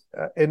stores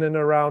in and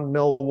around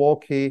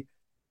Milwaukee,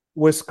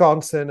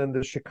 Wisconsin, and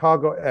the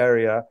Chicago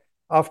area.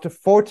 After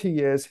 40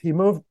 years, he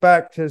moved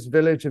back to his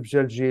village of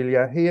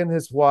Jaljilia. He and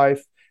his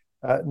wife,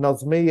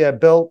 Nazmiya,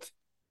 built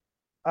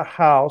a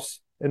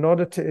house in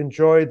order to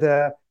enjoy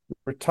their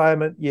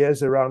retirement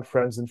years around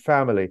friends and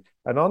family.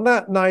 And on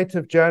that night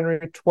of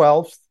January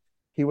 12th,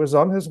 he was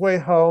on his way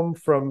home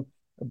from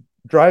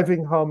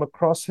driving home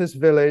across his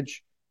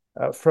village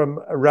from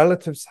a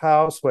relative's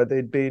house where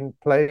they'd been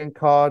playing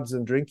cards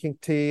and drinking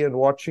tea and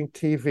watching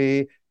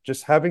TV,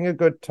 just having a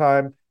good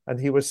time. And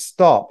he was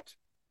stopped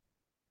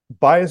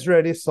by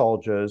Israeli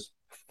soldiers,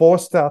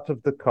 forced out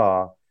of the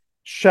car,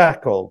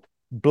 shackled,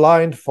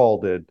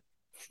 blindfolded,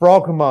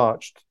 frog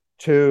marched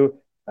to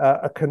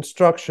a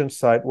construction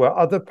site where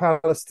other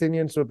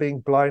Palestinians were being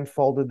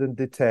blindfolded and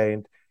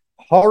detained,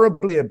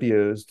 horribly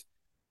abused,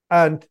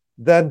 and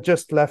then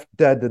just left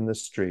dead in the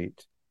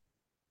street.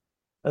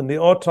 And the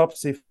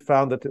autopsy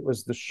found that it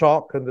was the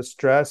shock and the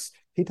stress.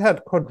 He'd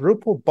had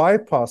quadruple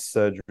bypass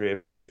surgery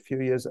a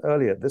few years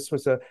earlier. This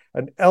was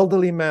an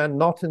elderly man,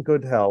 not in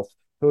good health,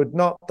 who had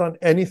not done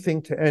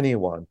anything to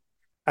anyone.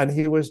 And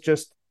he was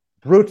just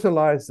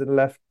brutalized and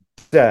left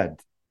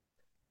dead.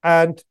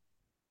 And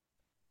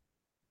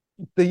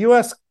the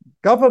US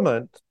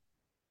government,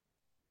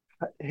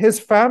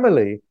 his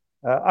family,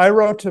 I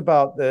wrote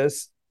about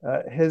this,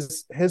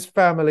 his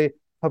family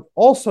have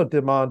also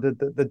demanded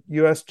that the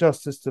US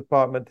Justice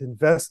Department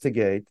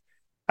investigate,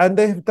 and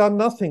they have done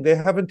nothing. They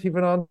haven't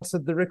even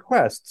answered the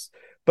requests.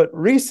 But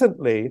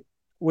recently,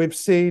 we've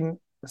seen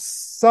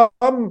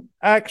some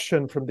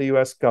action from the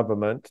US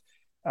government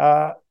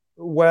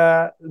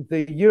where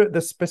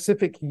the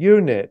specific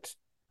unit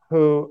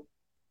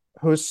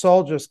whose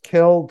soldiers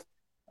killed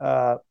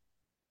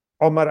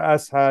Omar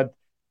Assad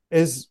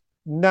is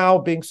now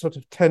being sort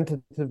of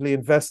tentatively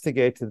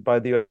investigated by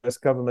the US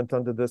government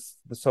under the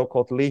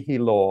so-called Leahy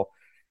law.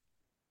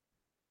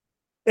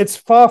 It's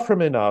far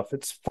from enough.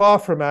 It's far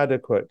from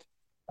adequate.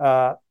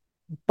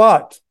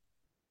 But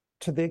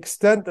to the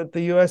extent that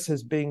the US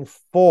is being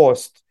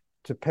forced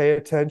to pay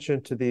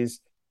attention to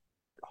these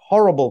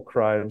horrible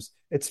crimes,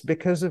 it's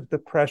because of the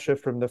pressure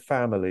from the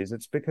families.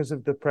 It's because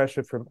of the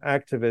pressure from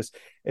activists.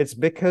 It's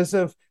because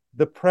of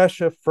the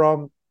pressure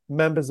from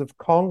members of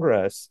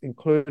Congress,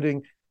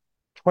 including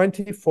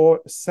 24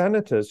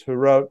 senators who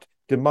wrote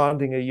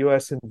demanding a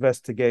US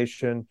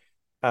investigation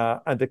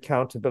and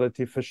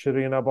accountability for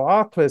Shireen Abu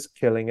Akleh's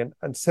killing.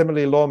 And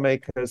similarly,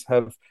 lawmakers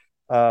have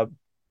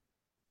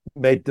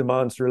made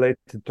demands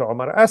related to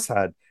Omar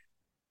Assad.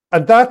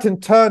 And that in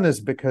turn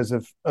is because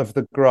of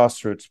the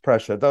grassroots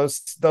pressure.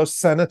 Those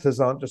senators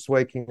aren't just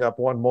waking up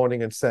one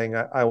morning and saying,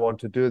 I want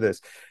to do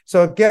this.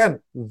 So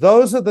again,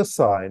 those are the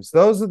signs.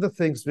 Those are the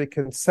things we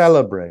can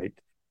celebrate.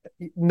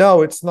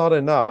 No, it's not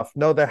enough.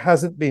 No, there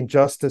hasn't been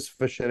justice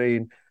for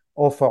Shireen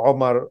or for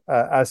Omar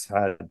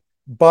Assad.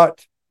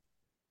 But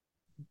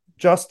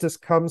justice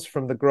comes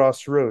from the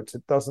grassroots.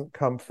 It doesn't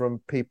come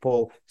from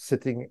people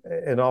sitting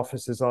in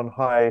offices on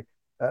high,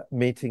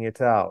 meeting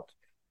it out.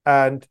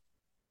 And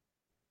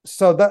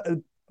so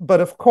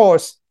but of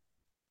course,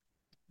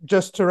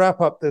 just to wrap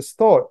up this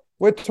thought,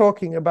 we're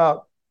talking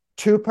about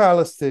 2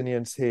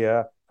 Palestinians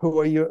here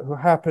who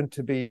happen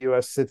to be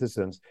US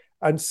citizens.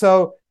 And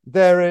so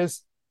there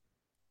is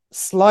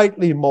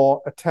slightly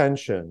more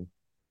attention.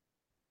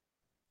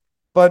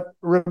 But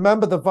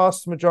remember, the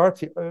vast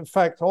majority, in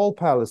fact, all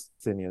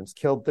Palestinians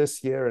killed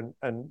this year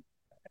and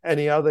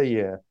any other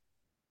year,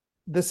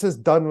 this is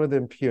done with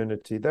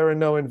impunity. There are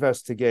no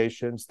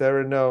investigations.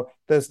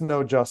 There's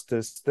no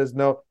justice.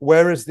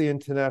 Where is the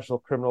International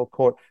Criminal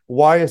Court?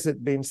 Why has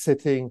it been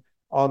sitting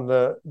on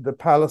the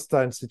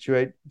Palestine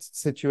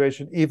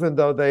situation, even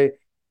though they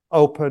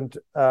opened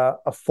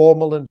a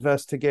formal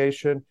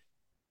investigation?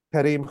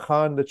 Karim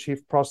Khan, the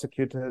chief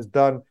prosecutor, has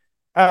done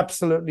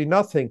absolutely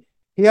nothing.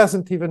 He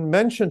hasn't even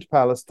mentioned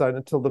Palestine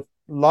until the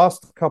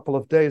last couple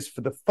of days.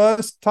 For the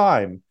first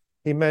time,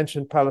 he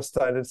mentioned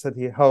Palestine and said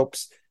he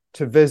hopes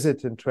to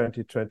visit in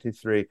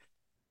 2023.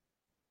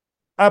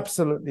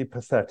 Absolutely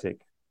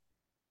pathetic.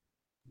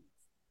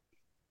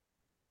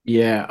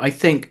 Yeah, I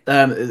think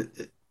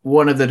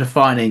one of the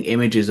defining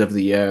images of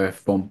the year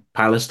from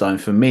Palestine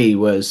for me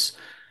was,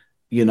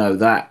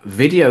 that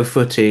video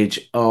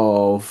footage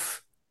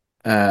of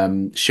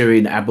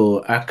Shireen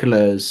Abu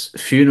Akleh's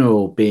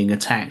funeral being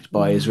attacked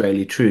by Mm,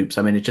 Israeli troops.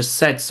 I mean, it just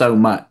said so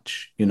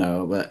much,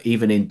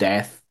 even in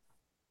death,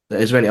 the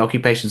Israeli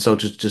occupation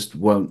soldiers just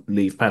won't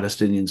leave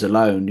Palestinians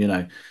alone,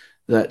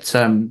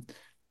 that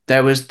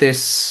there was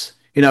this,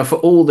 for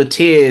all the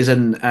tears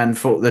and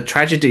for the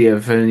tragedy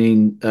of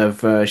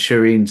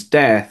Shireen's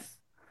death,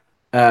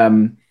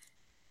 um,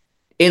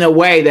 in a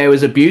way, there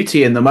was a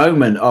beauty in the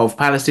moment of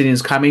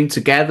Palestinians coming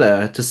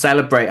together to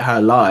celebrate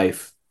her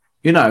life,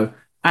 you know.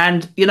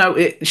 And,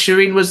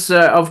 Shireen was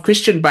of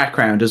Christian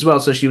background as well.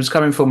 So she was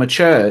coming from a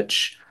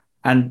church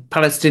and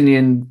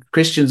Palestinian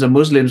Christians and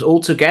Muslims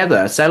all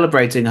together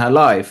celebrating her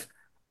life.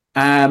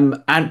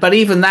 But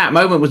even that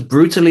moment was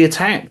brutally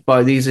attacked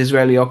by these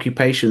Israeli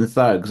occupation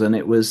thugs. And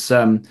it was,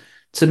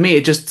 to me,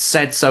 it just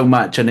said so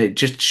much and it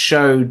just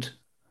showed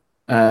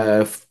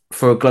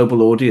for a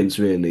global audience,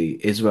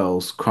 really,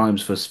 Israel's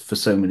crimes for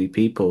so many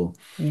people.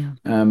 yeah.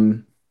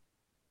 Um,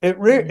 Yeah.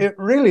 It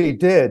really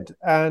did.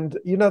 And,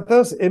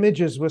 those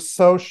images were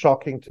so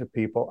shocking to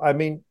people. I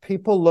mean,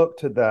 people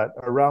looked at that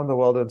around the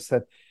world and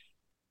said,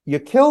 you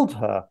killed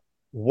her.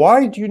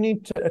 Why do you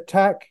need to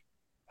attack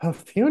her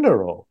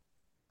funeral?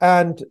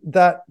 And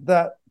that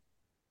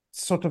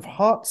sort of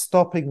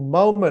heart-stopping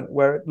moment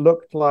where it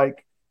looked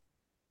like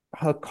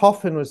her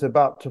coffin was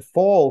about to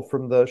fall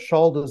from the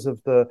shoulders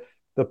of the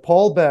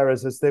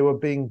pallbearers as they were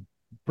being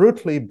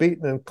brutally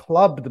beaten and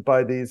clubbed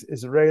by these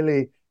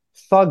Israeli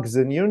thugs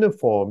in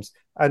uniforms.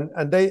 And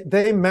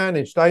they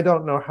managed, I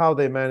don't know how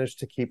they managed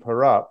to keep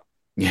her up,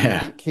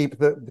 yeah, keep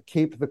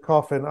the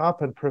coffin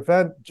up and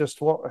prevent just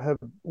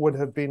would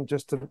have been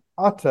just an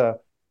utter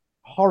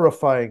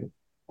horrifying,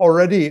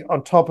 already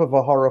on top of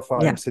a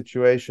horrifying Yeah.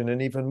 situation,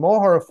 an even more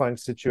horrifying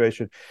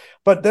situation.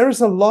 But there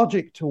is a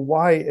logic to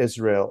why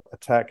Israel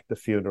attacked the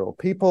funeral.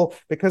 People,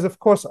 because of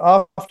course,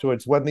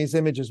 afterwards, when these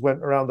images went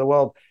around the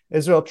world,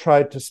 Israel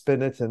tried to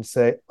spin it and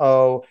say,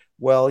 oh,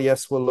 well,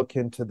 yes, we'll look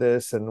into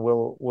this and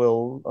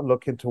we'll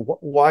look into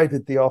why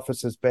did the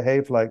officers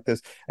behave like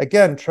this?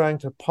 Again, trying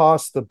to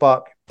pass the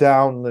buck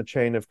down the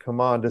chain of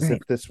command as Right.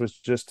 if this was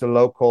just a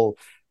local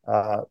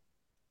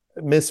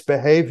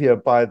misbehavior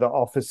by the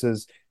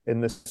officers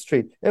in the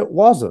street. It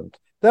wasn't.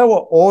 There were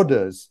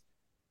orders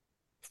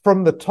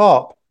from the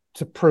top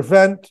to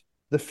prevent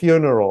the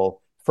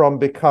funeral from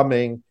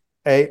becoming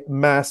a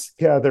mass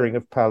gathering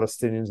of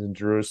Palestinians in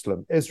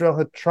Jerusalem. Israel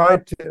had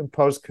tried to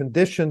impose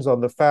conditions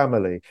on the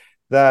family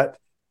that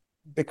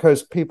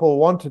because people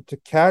wanted to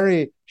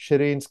carry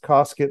Shireen's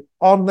casket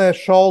on their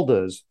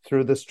shoulders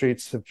through the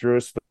streets of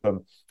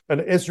Jerusalem.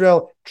 And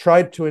Israel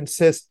tried to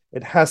insist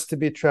it has to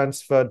be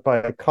transferred by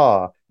a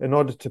car in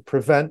order to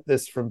prevent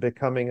this from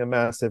becoming a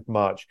massive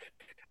march.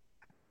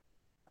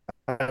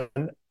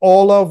 And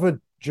all over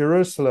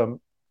Jerusalem,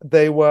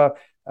 they were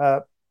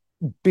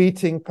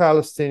beating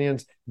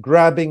Palestinians,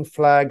 grabbing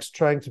flags,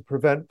 trying to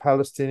prevent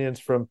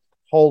Palestinians from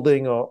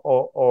holding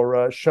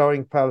or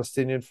showing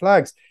Palestinian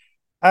flags.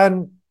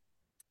 And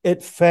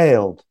it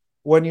failed.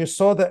 When you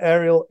saw the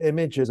aerial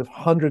images of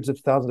hundreds of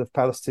thousands of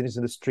Palestinians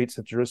in the streets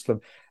of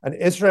Jerusalem, and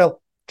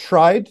Israel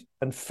tried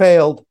and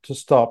failed to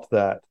stop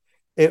that,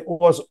 it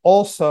was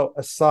also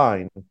a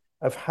sign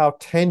of how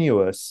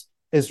tenuous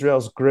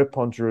Israel's grip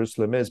on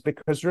Jerusalem is.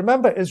 Because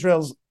remember,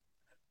 Israel's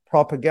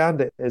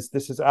propaganda is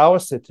this is our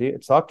city,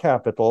 it's our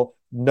capital,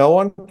 no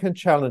one can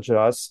challenge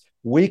us,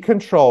 we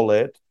control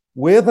it,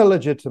 we're the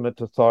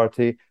legitimate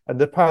authority, and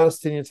the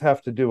Palestinians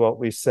have to do what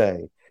we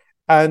say.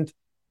 And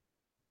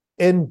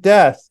in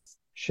death,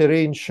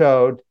 Shireen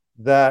showed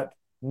that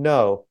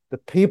no, the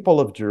people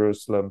of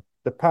Jerusalem,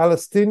 the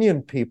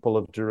Palestinian people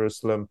of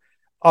Jerusalem,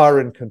 are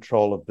in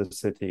control of the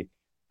city.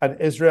 And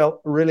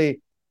Israel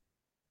really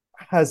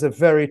has a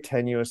very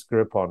tenuous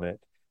grip on it.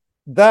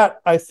 That,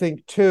 I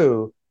think,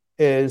 too,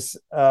 is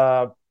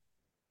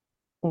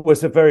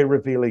was a very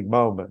revealing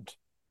moment.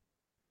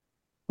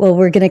 Well,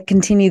 we're going to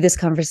continue this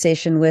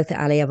conversation with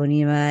Ali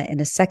Abunimah in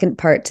a second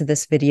part to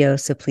this video,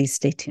 so please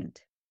stay tuned.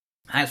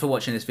 thanks for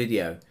watching this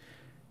video.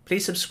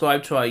 Please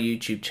subscribe to our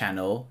YouTube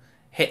channel,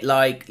 hit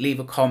like, leave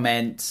a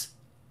comment.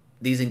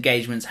 These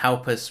engagements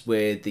help us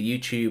with the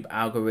YouTube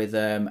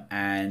algorithm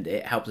and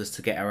it helps us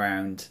to get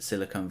around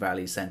Silicon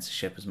Valley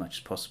censorship as much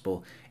as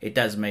possible. It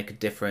does make a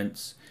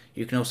difference.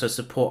 You can also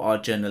support our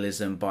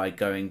journalism by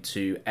going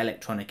to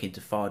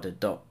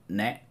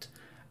electronicintifada.net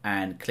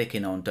and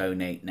clicking on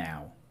donate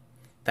now.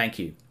 Thank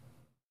you.